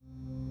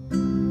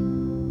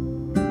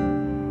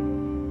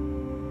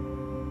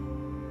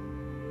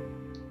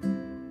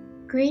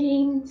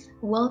Greetings,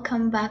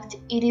 welcome back to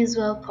It Is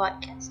Well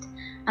podcast.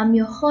 I'm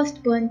your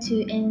host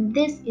Bontu, and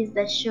this is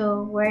the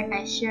show where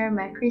I share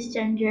my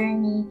Christian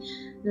journey,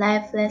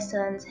 life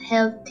lessons,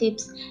 health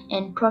tips,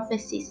 and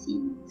prophecy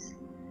seeds.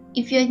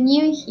 If you're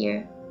new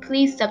here,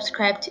 please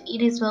subscribe to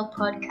It Is Well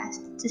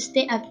podcast to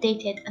stay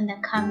updated on the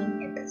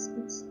coming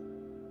episodes.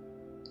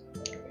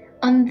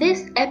 On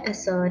this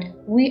episode,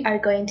 we are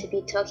going to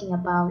be talking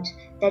about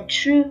the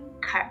true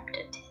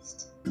character test.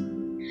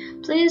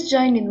 Please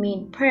join with me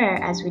in prayer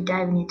as we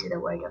dive into the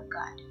Word of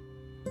God.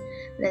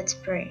 Let's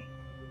pray.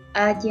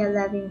 Our dear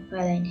loving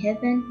Father in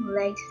heaven, we'd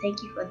like to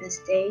thank you for this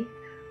day.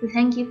 We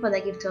thank you for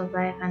the gift of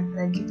life and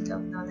for the gift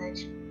of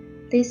knowledge.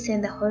 Please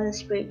send the Holy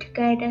Spirit to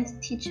guide us,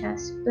 teach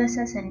us, bless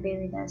us, and be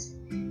with us.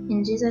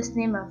 In Jesus'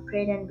 name I've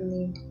prayed and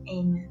believed.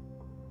 Amen.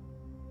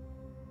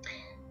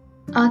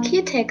 Our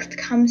key text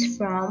comes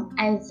from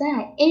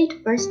Isaiah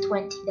 8 verse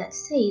 20 that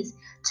says,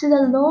 "To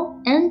the law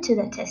and to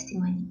the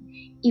testimony,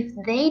 if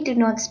they do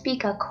not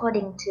speak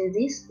according to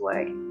this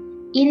word,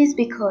 it is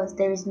because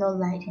there is no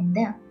light in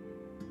them."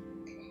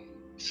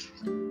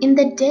 In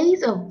the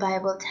days of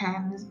Bible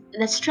times,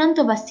 the strength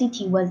of a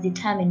city was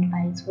determined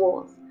by its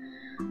walls.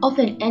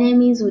 Often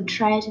enemies would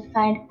try to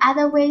find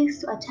other ways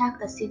to attack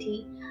the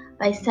city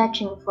by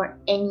searching for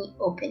any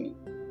opening.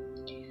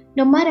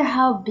 No matter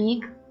how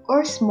big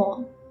or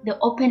small the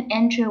open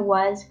entry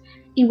was,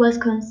 it was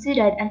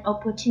considered an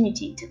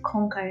opportunity to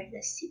conquer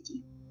the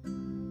city.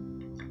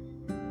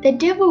 The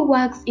devil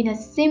works in a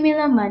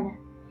similar manner.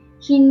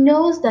 He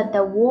knows that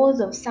the walls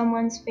of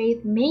someone's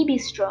faith may be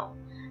strong,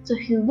 so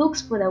he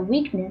looks for the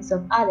weakness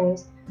of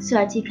others so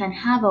that he can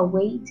have a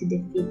way to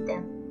defeat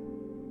them.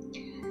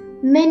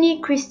 Many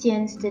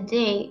Christians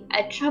today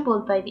are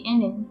troubled by the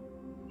enemy.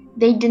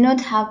 They do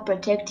not have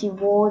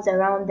protective walls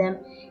around them,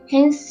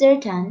 hence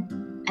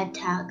Satan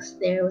attacks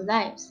their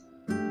lives.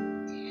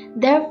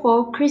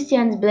 Therefore,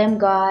 Christians blame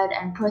God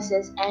and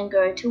process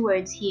anger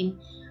towards him,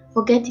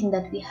 forgetting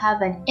that we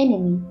have an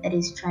enemy that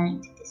is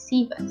trying to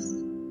deceive us.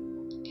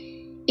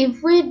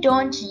 If we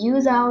don't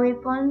use our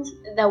weapons,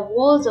 the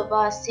walls of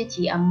our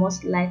city are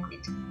most likely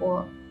to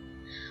fall.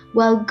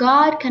 While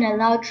God can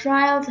allow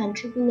trials and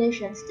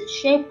tribulations to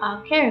shape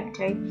our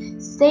character,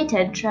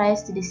 Satan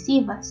tries to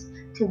deceive us,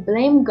 to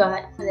blame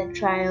God for the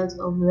trials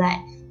of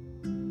life.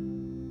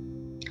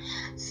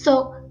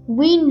 So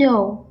we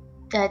know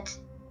that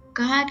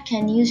God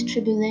can use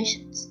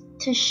tribulations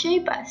to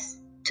shape us,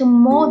 to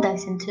mold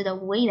us into the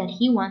way that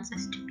He wants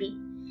us to be.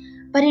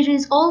 But it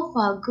is all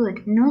for our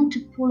good, not to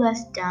pull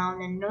us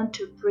down and not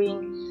to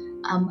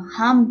bring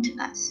harm to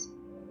us.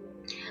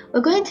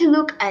 We're going to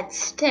look at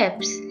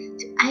steps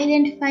to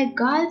identify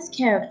God's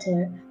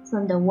character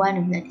from the one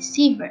of the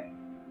deceiver.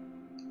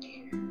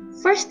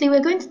 Firstly,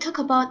 we're going to talk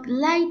about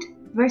light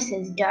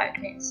versus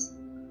darkness.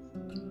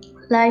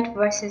 Light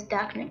versus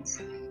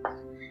darkness.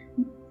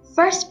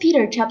 1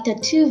 Peter chapter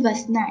 2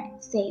 verse 9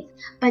 says,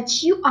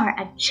 "But you are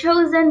a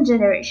chosen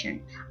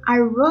generation,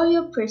 a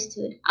royal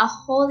priesthood, a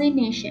holy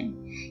nation,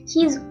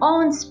 His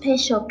own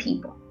special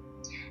people,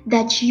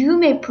 that you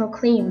may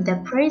proclaim the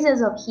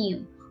praises of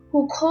Him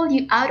who called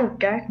you out of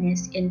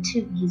darkness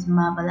into His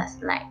marvelous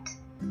light."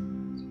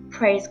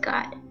 Praise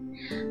God.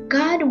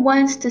 God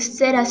wants to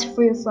set us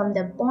free from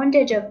the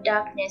bondage of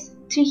darkness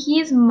to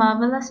His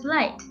marvelous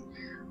light.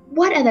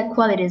 What are the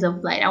qualities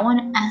of light? I want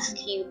to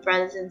ask you,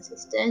 brothers and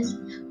sisters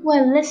who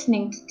are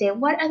listening today,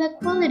 what are the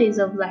qualities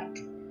of light?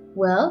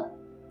 Well,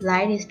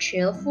 light is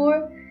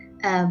cheerful,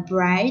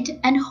 bright,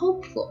 and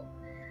hopeful.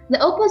 The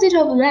opposite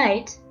of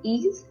light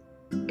is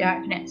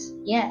darkness.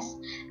 Yes,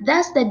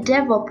 thus the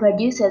devil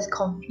produces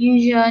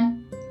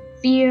confusion,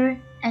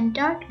 fear, and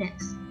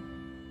darkness.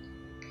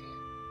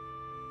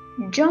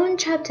 John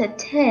chapter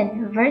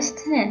 10 verse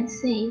 10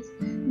 says,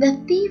 "The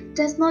thief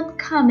does not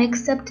come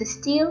except to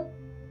steal,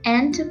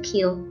 and to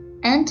kill,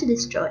 and to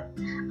destroy.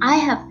 I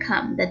have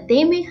come that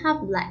they may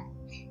have life,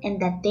 and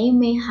that they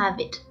may have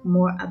it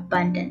more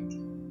abundantly."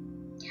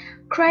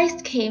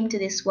 Christ came to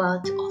this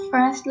world to offer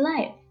us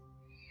life.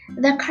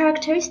 The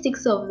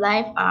characteristics of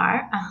life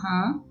are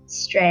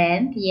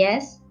strength,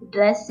 yes,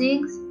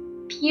 blessings,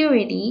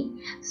 purity,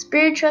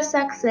 spiritual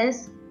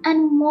success,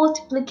 and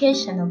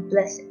multiplication of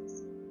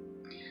blessings.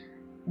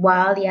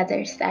 While the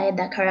other side,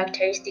 the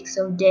characteristics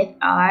of death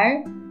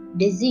are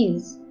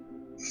disease,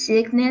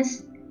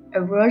 sickness,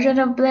 erosion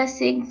of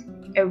blessings,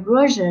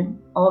 erosion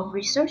of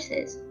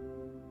resources.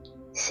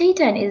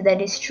 Satan is the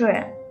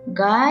destroyer.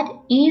 God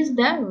is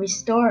the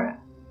restorer.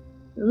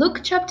 Luke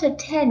chapter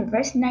 10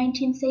 verse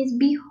 19 says,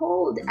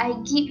 "Behold, I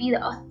give you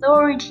the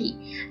authority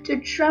to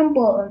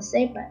trample on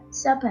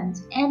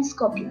serpents and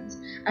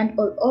scorpions, and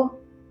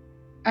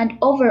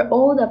over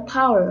all the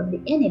power of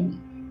the enemy,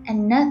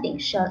 and nothing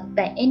shall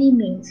by any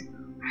means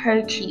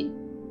hurt you."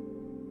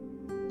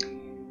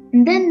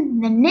 And then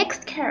the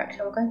next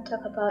character we're going to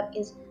talk about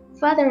is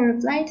father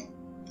of light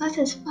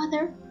versus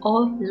father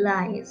of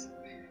lies.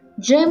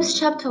 James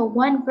chapter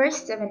 1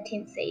 verse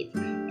 17 says,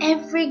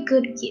 "Every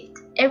good gift,"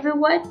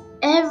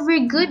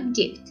 every good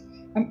gift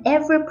and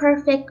every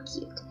perfect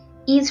gift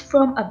is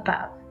from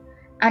above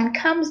and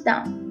comes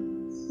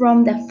down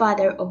from the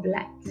Father of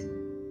lights,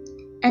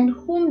 and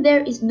whom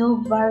there is no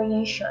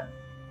variation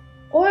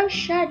or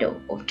shadow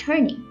of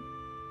turning.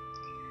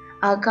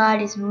 Our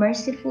God is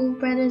merciful,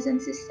 brothers and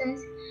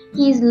sisters.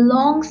 He is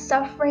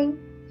long-suffering.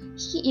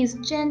 He is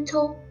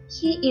gentle.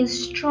 He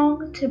is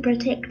strong to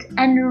protect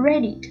and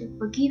ready to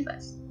forgive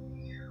us.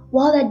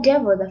 While the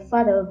devil, the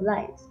father of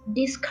lies,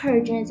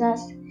 discourages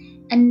us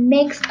and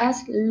makes us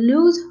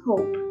lose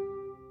hope,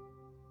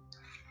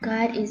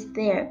 God is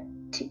there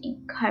to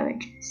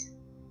encourage us.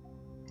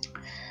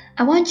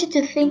 I want you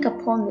to think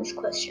upon this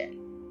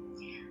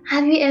question.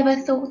 Have you ever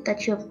thought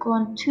that you have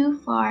gone too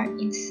far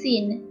in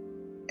sin,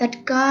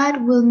 that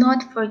God will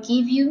not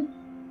forgive you?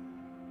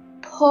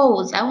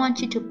 Pause. I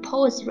want you to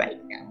pause right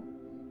now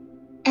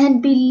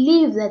and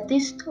believe that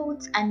these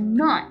thoughts are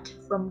not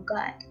from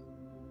God.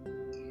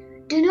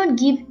 Do not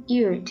give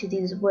ear to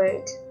these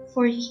words,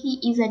 for he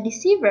is a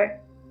deceiver.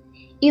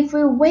 If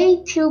we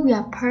wait till we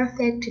are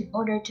perfect in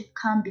order to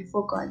come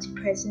before God's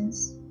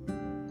presence,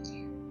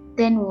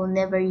 then we'll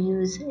never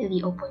use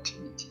the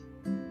opportunity.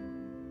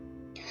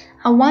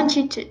 I want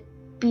you to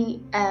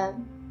be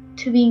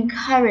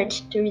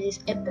encouraged through this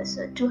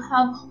episode, to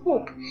have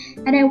hope,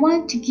 and I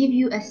want to give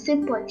you a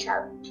simple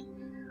challenge.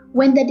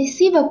 When the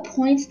deceiver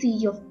points to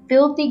your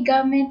filthy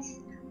garments,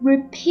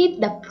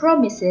 repeat the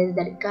promises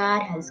that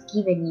God has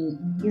given you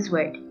in His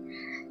Word.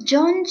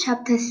 John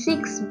chapter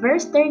 6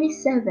 verse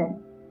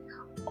 37.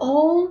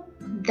 All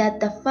that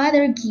the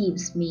Father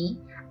gives me,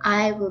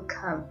 I will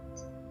come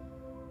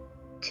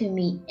to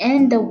me,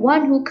 and the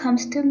one who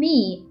comes to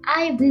me,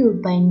 I will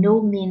by no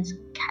means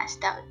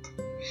cast out.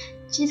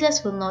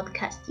 Jesus will not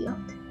cast you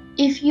out.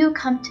 If you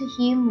come to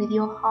Him with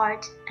your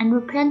heart and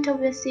repent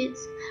of your sins,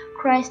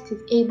 Christ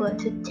is able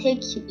to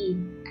take you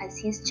in as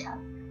His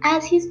child,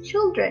 as His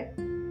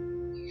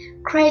children.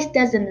 Christ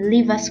doesn't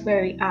leave us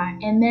where we are,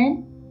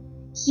 amen?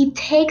 He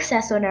takes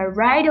us on a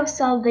ride of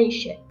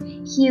salvation.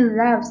 He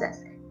loves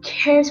us,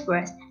 cares for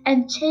us,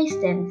 and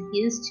chastens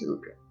His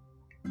children.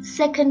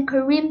 2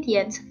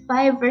 Corinthians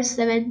 5 verse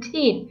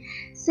 17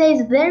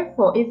 says,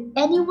 therefore, if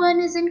anyone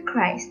is in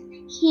Christ,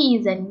 he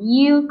is a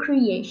new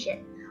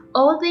creation.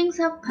 All things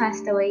have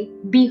passed away.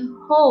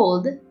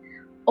 Behold,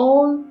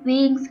 all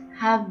things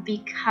have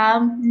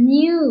become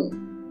new.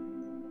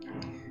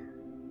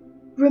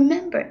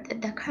 Remember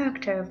that the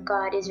character of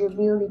God is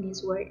revealed in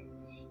His Word.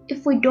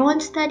 If we don't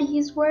study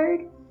His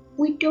Word,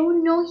 we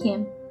don't know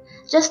Him.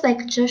 Just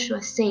like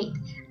Joshua said,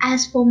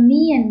 as for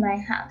me and my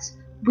house,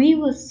 we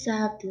will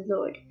serve the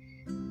Lord.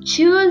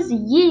 Choose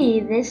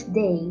ye this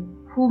day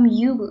whom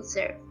you will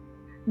serve.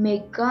 May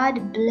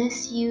God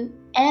bless you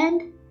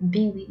and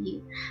be with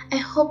you. I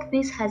hope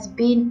this has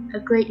been a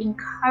great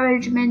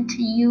encouragement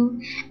to you,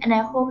 and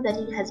I hope that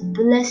it has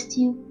blessed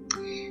you.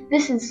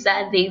 This is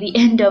sadly the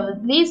end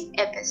of this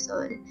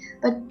episode,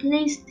 but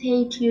please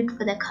stay tuned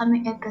for the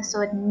coming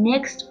episode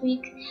next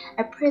week.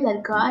 I pray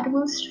that God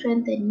will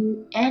strengthen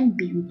you and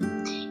be with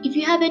you. If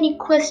you have any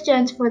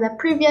questions for the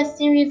previous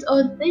series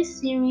or this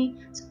series,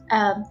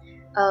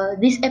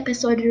 this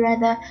episode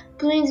rather,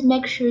 please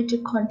make sure to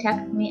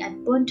contact me at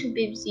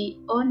Born2Bibzy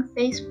on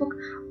Facebook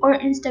or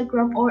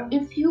Instagram, or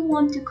if you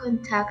want to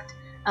contact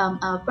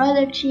our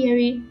brother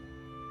Thierry,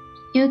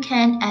 you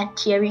can at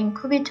Thierry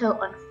Nkubito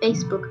on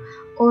Facebook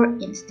or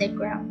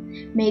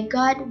Instagram. May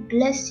God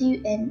bless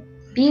you and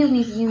be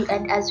with you,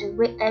 and as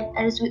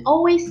we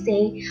always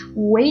say,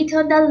 wait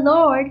on the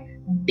Lord,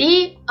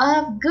 be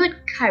of good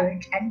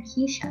courage, and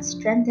He shall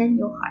strengthen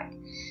your heart.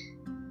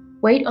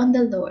 Wait on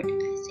the Lord,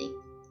 I say.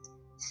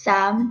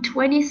 Psalm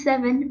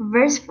 27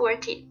 verse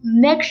 14.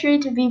 Make sure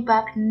to be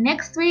back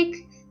next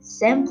week,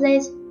 same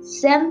place,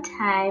 same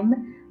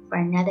time, for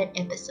another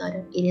episode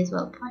of It Is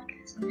Well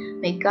podcast.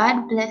 May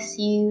God bless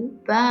you.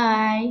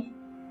 Bye.